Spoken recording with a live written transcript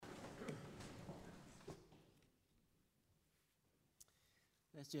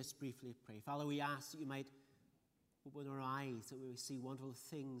Let's just briefly pray. Father, we ask that you might open our eyes, that we will see wonderful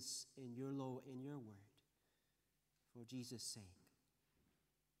things in your law, in your word. For Jesus' sake.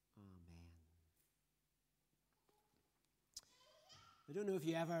 Amen. I don't know if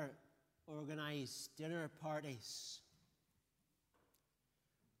you ever organize dinner parties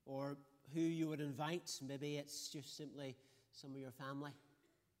or who you would invite. Maybe it's just simply some of your family.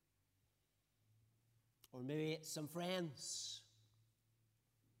 Or maybe it's some friends.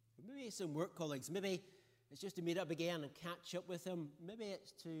 Or maybe it's some work colleagues. Maybe it's just to meet up again and catch up with them. Maybe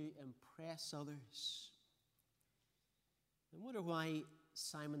it's to impress others. I wonder why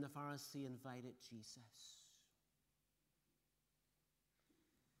Simon the Pharisee invited Jesus.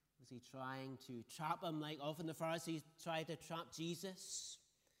 Was he trying to trap him like often the Pharisees tried to trap Jesus?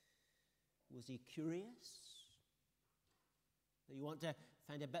 Was he curious? Do you want to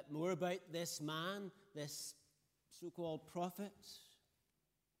find a bit more about this man, this so-called prophet?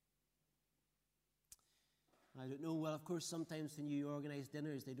 I don't know. Well, of course, sometimes when you organize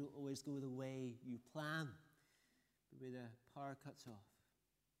dinners, they don't always go the way you plan. Maybe the power cuts off.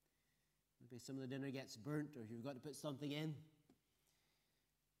 Maybe some of the dinner gets burnt, or you've got to put something in,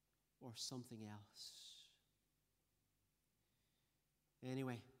 or something else.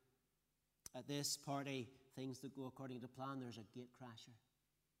 Anyway, at this party, things that go according to plan, there's a gate crasher.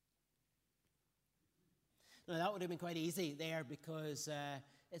 Now, that would have been quite easy there because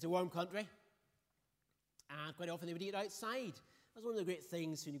it's a warm country, and quite often they would eat outside. That's one of the great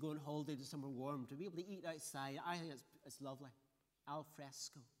things when you go on holiday to somewhere warm, to be able to eat outside. I think it's lovely, al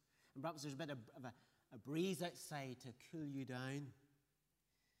fresco. And perhaps there's a bit of a breeze outside to cool you down.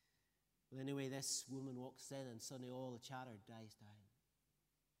 Well, anyway, this woman walks in and suddenly all the chatter dies down.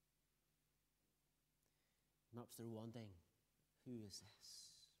 Perhaps they're wondering, who is this?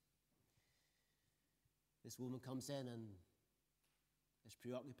 This woman comes in and is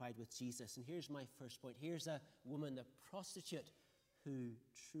preoccupied with Jesus. And here's my first point. Here's a woman, a prostitute, who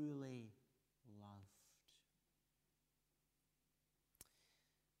truly loved.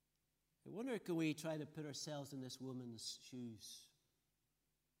 I wonder, can we try to put ourselves in this woman's shoes?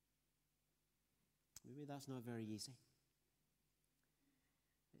 Maybe that's not very easy.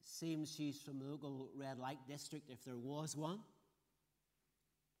 It seems she's from the local red light district, if there was one.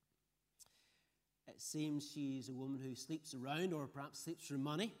 It seems she's a woman who sleeps around, or perhaps sleeps for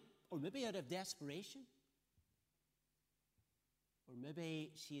money, or maybe out of desperation. Or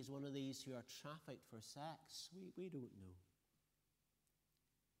maybe she is one of these who are trafficked for sex. We don't know.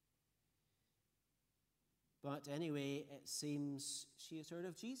 But anyway, it seems she has heard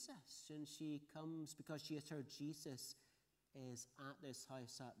of Jesus, and she comes because she has heard Jesus is at this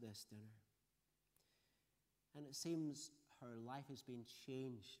house at this dinner. And it seems her life has been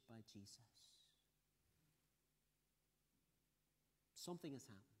changed by Jesus. Something has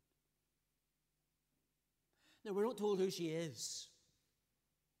happened. Now, we're not told who she is.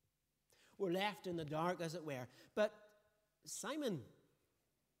 We're left in the dark, as it were. But Simon,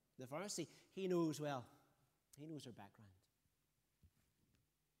 the Pharisee, he knows well. He knows her background.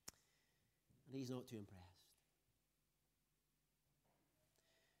 And he's not too impressed.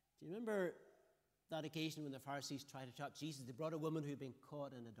 Do you remember that occasion when the Pharisees tried to trap Jesus? They brought a woman who had been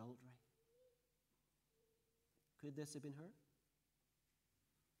caught in adultery. Could this have been her?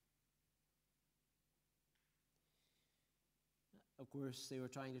 Of course, they were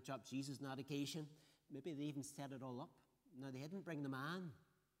trying to trap Jesus on that occasion. Maybe they even set it all up. Now, they didn't bring the man.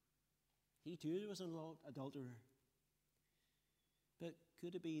 He too was an adulterer. But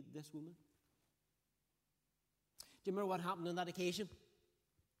could it be this woman? Do you remember what happened on that occasion?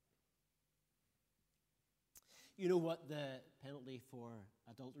 You know what the penalty for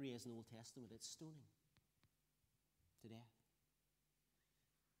adultery is in the Old Testament? It's stoning to death.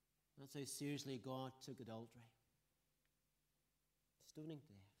 That's how seriously God took adultery. Stoning to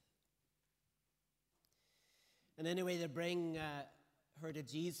death. And anyway, they bring her to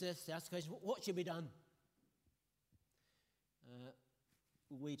Jesus. They ask the question, what should be done?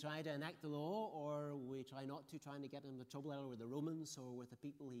 We try to enact the law, or we try not to, trying to get him into trouble either with the Romans or with the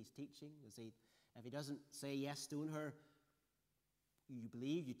people he's teaching. If he doesn't say yes, stone her, you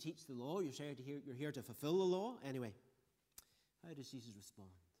believe, you teach the law, you're here to fulfill the law. Anyway, how does Jesus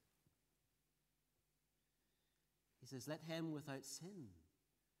respond? He says, let him without sin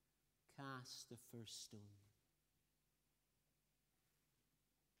cast the first stone.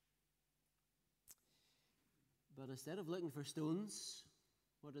 But instead of looking for stones,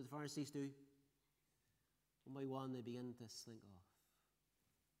 what do the Pharisees do? One by one, they begin to slink off.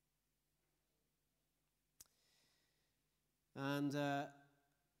 And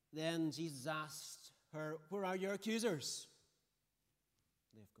then Jesus asked her, where are your accusers?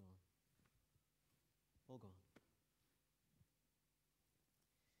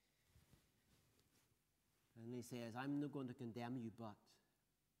 And he says, I'm not going to condemn you, but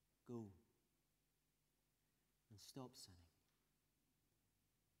go and stop sinning.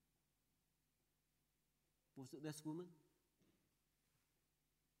 Was it this woman?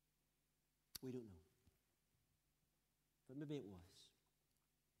 We don't know. But maybe it was.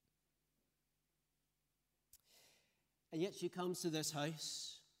 And yet she comes to this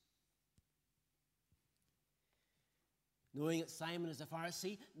house, knowing that Simon is a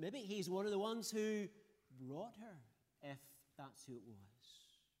Pharisee. Maybe he's one of the ones who brought her, if that's who it was,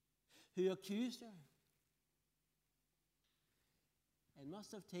 who accused her. It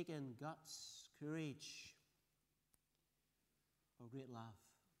must have taken guts, courage, or great love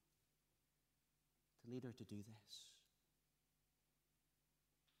to lead her to do this.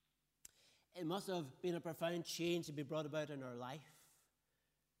 It must have been a profound change to be brought about in her life.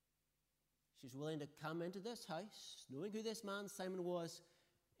 She's willing to come into this house, knowing who this man Simon was,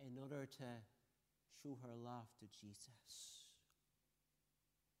 in order to show her love to Jesus.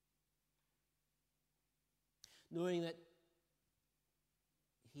 Knowing that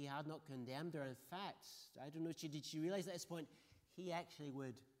he had not condemned her. In fact, I don't know, did she realize at this point, he actually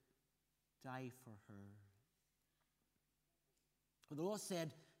would die for her. The law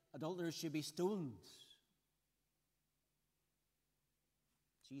said adulterers should be stoned.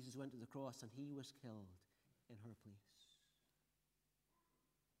 Jesus went to the cross and he was killed in her place.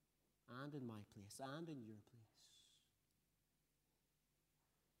 And in my place, and in your place.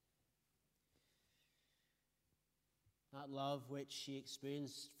 That love which she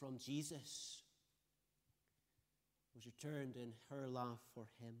experienced from Jesus was returned in her love for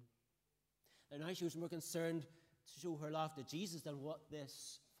him. And now she was more concerned to show her love to Jesus than what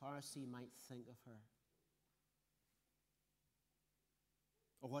this Pharisee might think of her,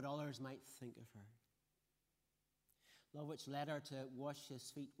 or what others might think of her. Love which led her to wash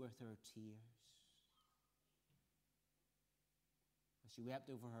his feet with her tears as she wept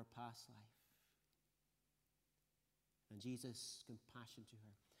over her past life, and Jesus' compassion to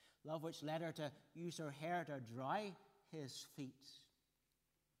her. Love which led her to use her hair to dry his feet.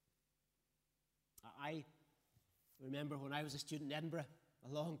 I remember when I was a student in Edinburgh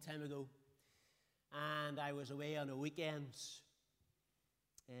a long time ago, and I was away on a weekend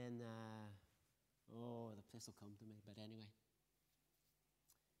in, the place will come to me, but anyway.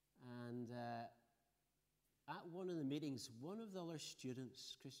 And at one of the meetings, one of the other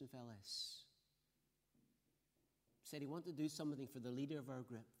students, Christian fellas, said he wanted to do something for the leader of our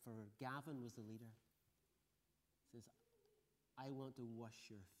group, for Gavin was the leader. He says, I want to wash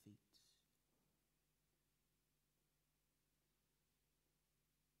your feet.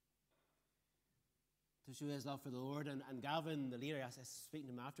 To show his love for the Lord. And Gavin, the leader, I was speaking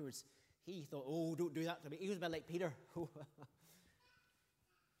to him afterwards, he thought, oh, don't do that to me. He was a bit like Peter. But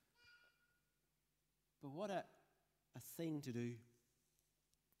what a thing to do,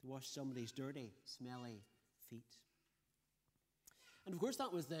 to wash somebody's dirty, smelly feet. And of course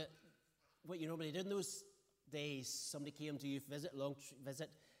that was what you normally did in those days. Somebody came to you, long visit,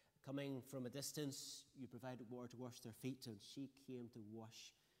 coming from a distance, you provided water to wash their feet, and she came to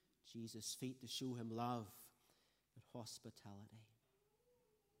wash Jesus' feet to show him love and hospitality.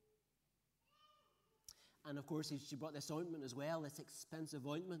 And of course, she brought this ointment as well, this expensive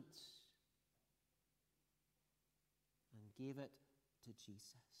ointment, and gave it to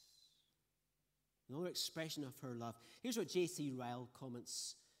Jesus. Another expression of her love. Here's what J.C. Ryle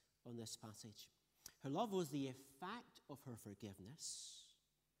comments on this passage. Her love was the effect of her forgiveness,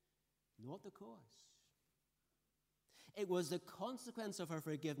 not the cause. It was the consequence of her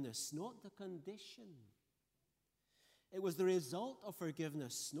forgiveness, not the condition. It was the result of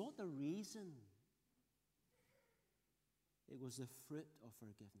forgiveness, not the reason. It was the fruit of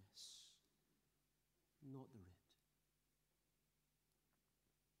forgiveness, not the root.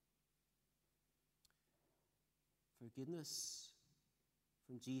 Forgiveness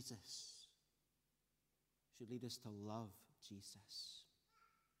from Jesus should lead us to love Jesus.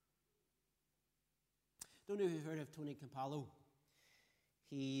 Don't know if you've heard of Tony Campolo.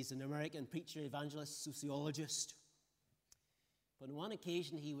 He's an American preacher, evangelist, sociologist. But on one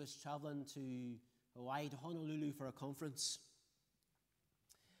occasion, he was traveling to Hawaii, to Honolulu, for a conference.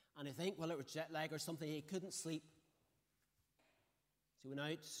 And I think, it was jet lag or something, he couldn't sleep. So he went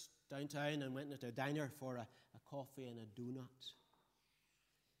out downtown and went into a diner for a coffee and a donut.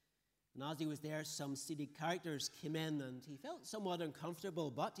 And as he was there, some seated characters came in, and he felt somewhat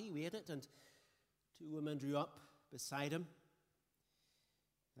uncomfortable, but he waited, and two women drew up beside him.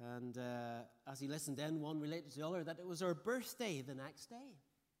 And as he listened in, one related to the other that it was her birthday the next day.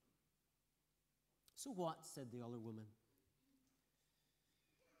 So what, said the other woman.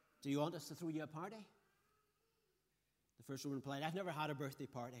 Do you want us to throw you a party? The first woman replied, I've never had a birthday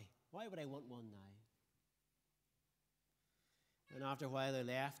party. Why would I want one now? And after a while they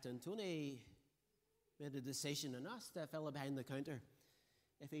left, and Tony made a decision and asked the fellow behind the counter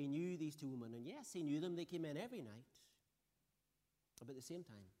if he knew these two women. And yes, he knew them. They came in every night about the same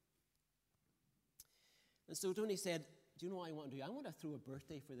time. And so Tony said, do you know what I want to do? I want to throw a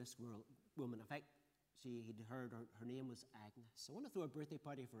birthday for this woman. In fact, he'd heard her name was Agnes. I want to throw a birthday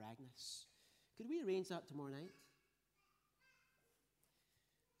party for Agnes. Could we arrange that tomorrow night?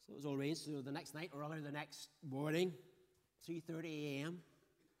 So it was all arranged. So the next night, or rather the next morning, 3:30 a.m.,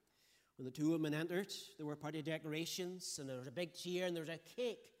 when the two women entered, there were party decorations, and there was a big cheer, and there was a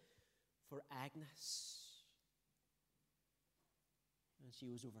cake for Agnes. And she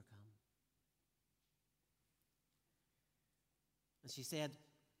was overcome. And she said,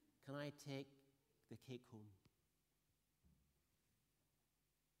 can I take the cake home?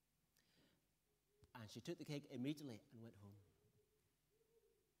 And she took the cake immediately and went home.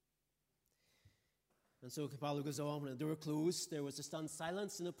 And so Capallo goes on, when the door closed, there was a stunned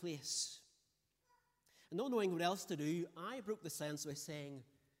silence in the place. And not knowing what else to do, I broke the silence by saying,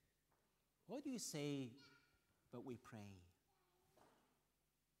 what do you say but we pray?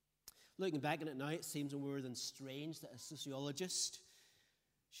 Looking back on it now, it seems more than strange that a sociologist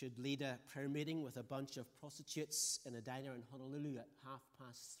should lead a prayer meeting with a bunch of prostitutes in a diner in Honolulu at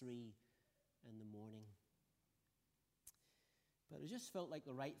 3:30 in the morning. But it just felt like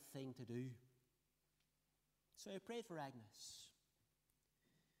the right thing to do. So I prayed for Agnes.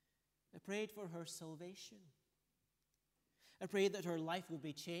 I prayed for her salvation. I prayed that her life would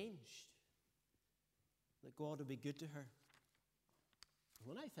be changed, that God would be good to her.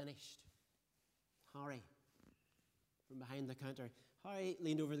 When I finished, Harry, from behind the counter, Harry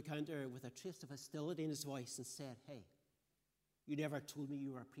leaned over the counter with a trace of hostility in his voice and said, hey, you never told me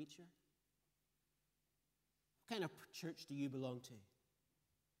you were a preacher. What kind of church do you belong to?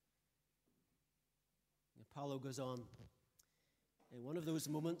 And Apollo goes on, in one of those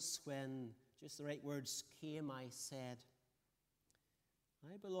moments when just the right words came, I said,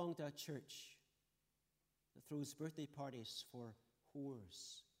 I belong to a church that throws birthday parties for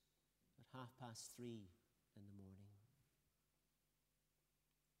whores at 3:30 in the morning.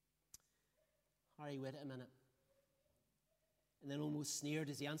 Harry waited a minute and then almost sneered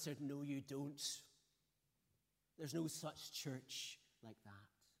as he answered, no, you don't. There's no such church like that.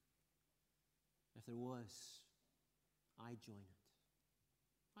 If there was, I'd join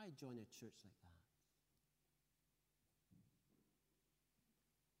it. I'd join a church like that.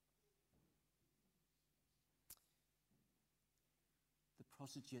 The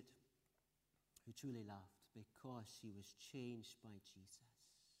prostitute who truly loved because she was changed by Jesus.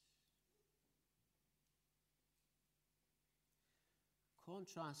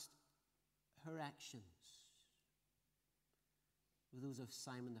 Contrast her actions with those of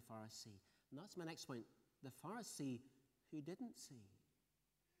Simon the Pharisee. And that's my next point. The Pharisee who didn't see.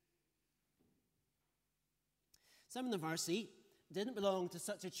 Simon the Pharisee didn't belong to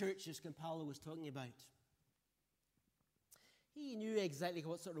such a church as Campbell was talking about. He knew exactly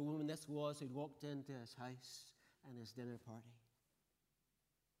what sort of woman this was who'd walked into his house and his dinner party.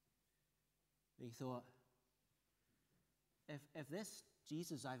 And he thought, if this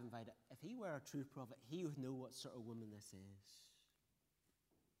Jesus I've invited, if he were a true prophet, he would know what sort of woman this is.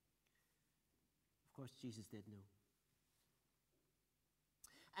 Of course, Jesus did know.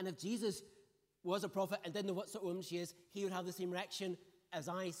 And if Jesus was a prophet and didn't know what sort of woman she is, he would have the same reaction as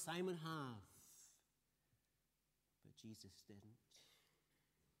I, Simon, have. But Jesus didn't.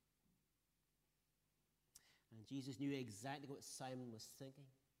 And Jesus knew exactly what Simon was thinking.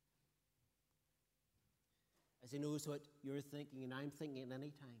 As he knows what you're thinking and I'm thinking at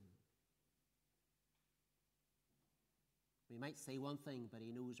any time. We might say one thing, but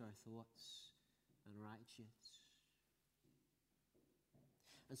he knows our thoughts and our attitudes.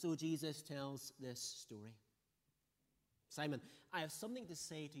 And so Jesus tells this story. Simon, I have something to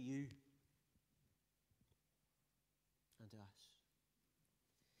say to you and to us.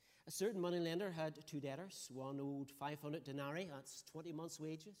 A certain moneylender had two debtors. One owed 500 denarii, that's 20 months'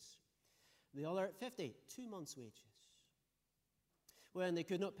 wages. The other 50, 2 months' wages. When they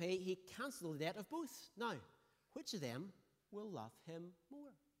could not pay, he cancelled the debt of both. Now, which of them will love him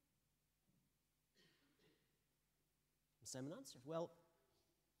more? And Simon answered, well,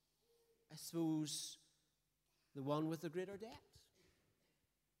 I suppose the one with the greater debt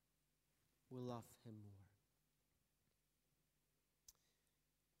will love him more.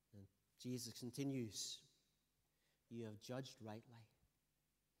 And Jesus continues, you have judged rightly.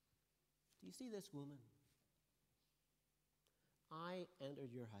 Do you see this woman? I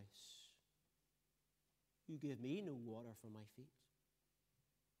entered your house. You give me no water for my feet.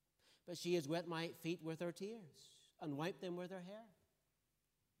 But she has wet my feet with her tears and wiped them with her hair.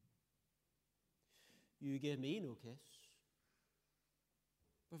 You give me no kiss.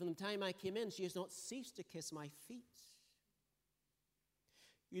 But from the time I came in, she has not ceased to kiss my feet.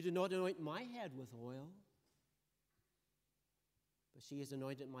 You do not anoint my head with oil, but she has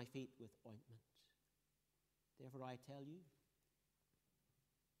anointed my feet with ointment. Therefore I tell you,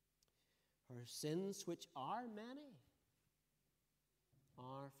 her sins, which are many,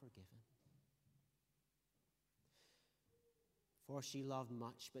 are forgiven. For she loved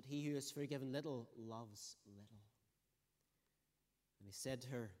much, but he who is forgiven little loves little. And he said to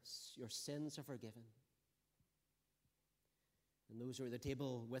her, your sins are forgiven. And those who were at the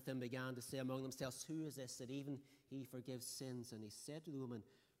table with him began to say among themselves, who is this that even he forgives sins? And he said to the woman,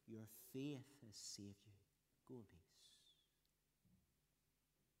 your faith has saved you. Go in peace.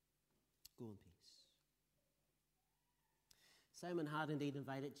 Go in peace. Simon had indeed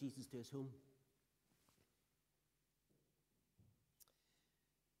invited Jesus to his home.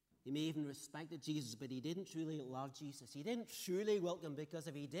 He may even respected Jesus, but he didn't truly love Jesus. He didn't truly welcome, because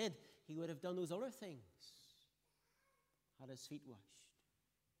if he did, he would have done those other things. Had his feet washed,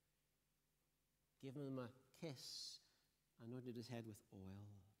 given him a kiss, anointed his head with oil.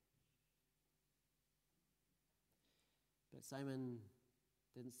 But Simon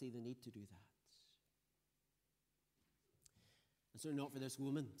didn't see the need to do that. And certainly not for this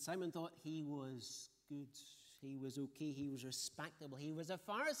woman. Simon thought he was good. He was okay. He was respectable. He was a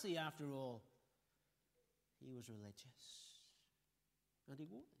Pharisee after all. He was religious. And he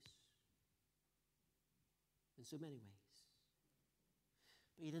was. In so many ways.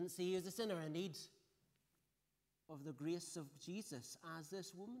 But he didn't see he was a sinner in need of the grace of Jesus as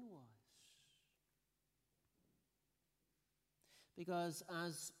this woman was. Because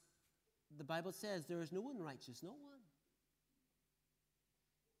as the Bible says, there is no one righteous, no one.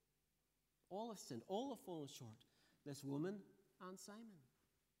 All have sinned, all have fallen short. This woman and Simon.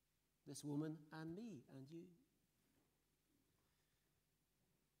 This woman and me and you.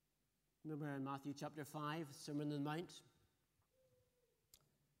 Remember in Matthew chapter 5, Sermon on the Mount,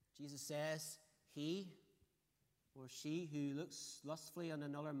 Jesus says, he or she who looks lustfully on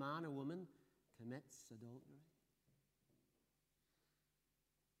another man or woman commits adultery.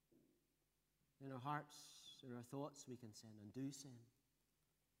 In our hearts, in our thoughts, we can sin and do sin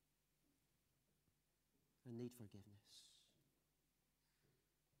and need forgiveness.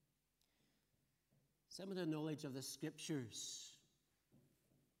 Some of the knowledge of the Scriptures,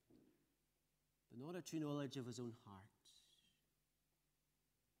 but not a true knowledge of his own heart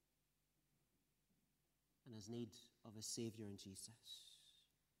and his need of a Savior in Jesus.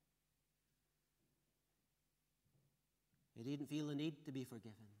 He didn't feel the need to be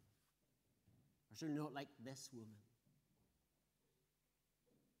forgiven. Or certainly not like this woman.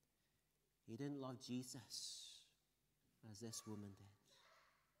 He didn't love Jesus as this woman did.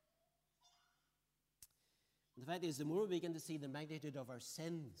 And the fact is, the more we begin to see the magnitude of our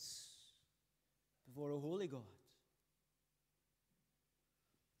sins before a holy God,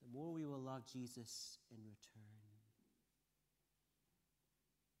 the more we will love Jesus in return.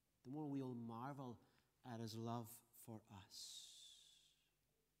 The more we will marvel at his love for us.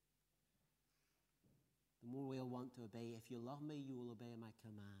 The more we'll want to obey. If you love me, you will obey my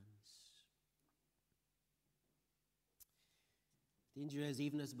commands. The danger is,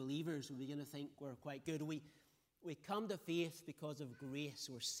 even as believers, we begin to think we're quite good. We come to faith because of grace.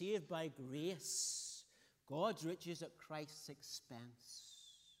 We're saved by grace. God's riches at Christ's expense.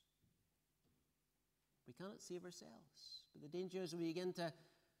 We cannot save ourselves. But the danger is we begin to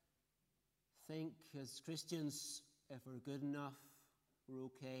think as Christians, if we're good enough, we're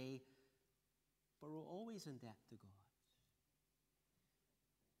okay, but we're always in debt to God.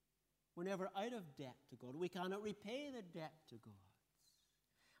 We're never out of debt to God. We cannot repay the debt to God.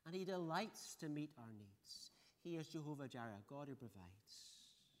 And he delights to meet our needs. He is Jehovah Jireh, God who provides.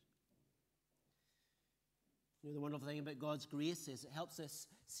 You know, the wonderful thing about God's grace is it helps us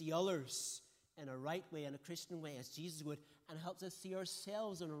see others in a right way, in a Christian way, as Jesus would, and helps us see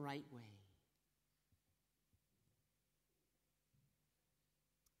ourselves in a right way.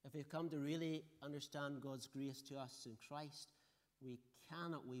 If we've come to really understand God's grace to us in Christ, we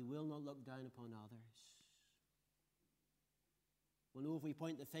will not look down upon others. We'll know if we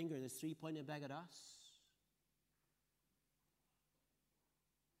point the finger, there's three pointing back at us.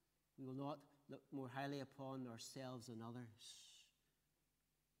 We will not look more highly upon ourselves than others.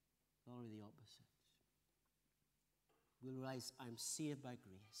 Or the opposite. We'll realize I'm saved by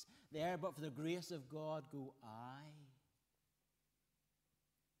grace. There, but for the grace of God, go I.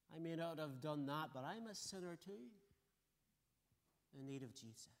 I may not have done that, but I'm a sinner too, in need of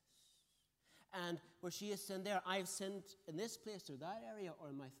Jesus. And where she has sinned there, I've sinned in this place or that area or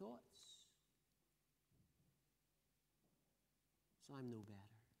in my thoughts. So I'm no better.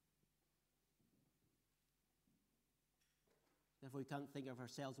 Therefore, we can't think of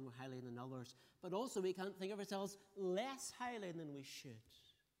ourselves more highly than others, but also we can't think of ourselves less highly than we should.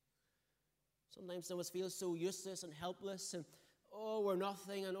 Sometimes some of us feel so useless and helpless, and oh, we're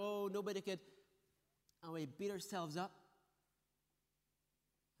nothing, and oh, nobody could. And we beat ourselves up.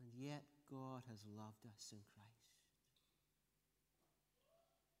 And yet, God has loved us in Christ.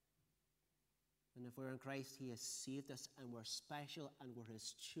 And if we're in Christ, He has saved us, and we're special, and we're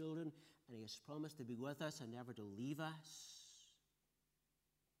His children, and He has promised to be with us and never to leave us.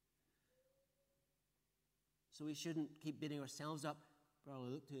 So we shouldn't keep beating ourselves up, but rather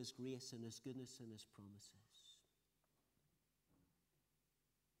look to His grace and His goodness and His promises.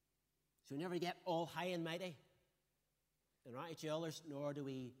 So we never get all high and mighty in our attitude to others, nor do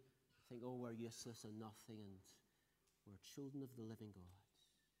we think, oh, we're useless and nothing, and we're children of the living God.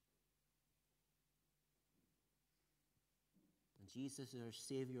 And Jesus is our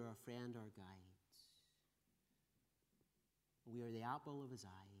Savior, our friend, our guide. We are the apple of His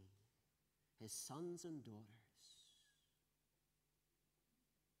eye, His sons and daughters.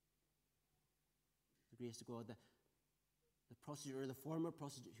 The grace of God, the prostitute or the former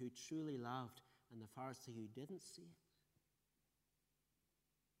prostitute who truly loved, and the Pharisee who didn't see it.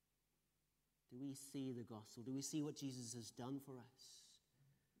 Do we see the gospel? Do we see what Jesus has done for us?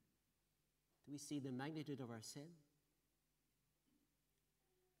 Do we see the magnitude of our sin?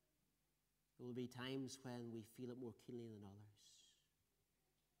 There will be times when we feel it more keenly than others.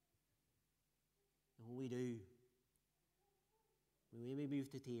 And when we do, we may be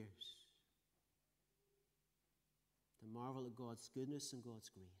moved to tears, to marvel at God's goodness and God's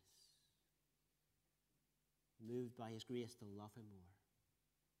grace, moved by His grace to love Him more.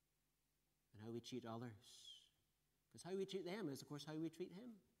 And how we treat others. Because how we treat them is, of course, how we treat Him.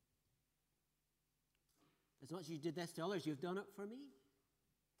 As much as you did this to others, you've done it for me.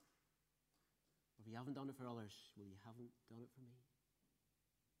 Or if you haven't done it for others, well, you haven't done it for me.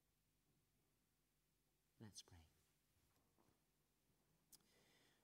 Let's pray.